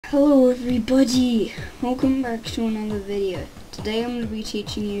Hello everybody, welcome back to another video. Today I'm going to be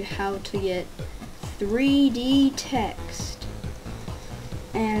teaching you how to get 3D text.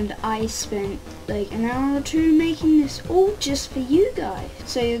 And I spent like an hour or two making this all just for you guys.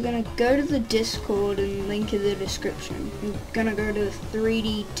 So you're going to go to the Discord and link in the description. You're going to go to the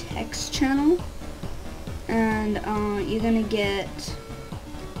 3D text channel. And you're going to get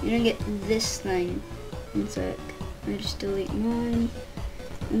this thing. One sec, I just delete mine.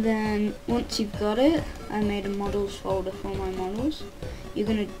 And then once you've got it, I made a models folder for my models. You're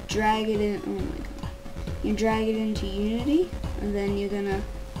gonna drag it in. Oh my god! You drag it into Unity, and then you're gonna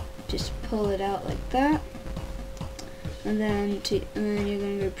just pull it out like that. And then you're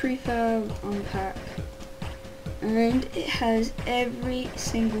gonna go prefab, unpack, and it has every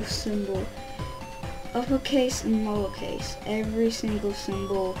single symbol, uppercase and lowercase, every single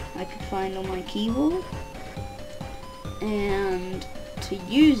symbol I could find on my keyboard. And to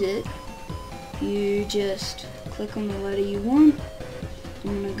use it, you just click on the letter you want.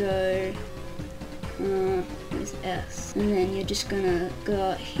 I'm gonna go with S, and then you're just gonna go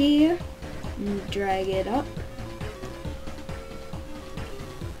out here and drag it up,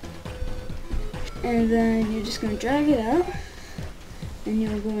 and then you're just gonna drag it out, and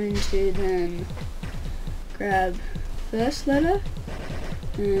you're going to then grab first letter,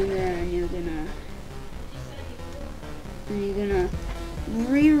 and then you're gonna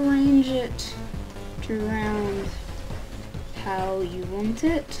rearrange it to around how you want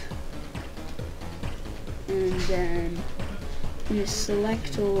it, and then you just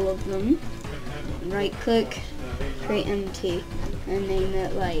select all of them, right click, create empty, and name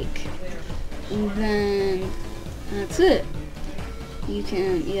it like, and then that's it. You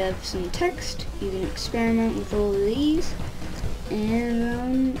have some text, you can experiment with all of these,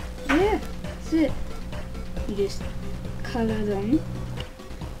 and yeah, that's it. You just color them.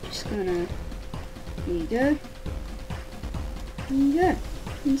 Just gonna, there you go. There you go.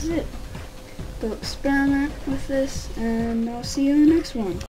 That's it. Go experiment with this, and I'll see you in the next one.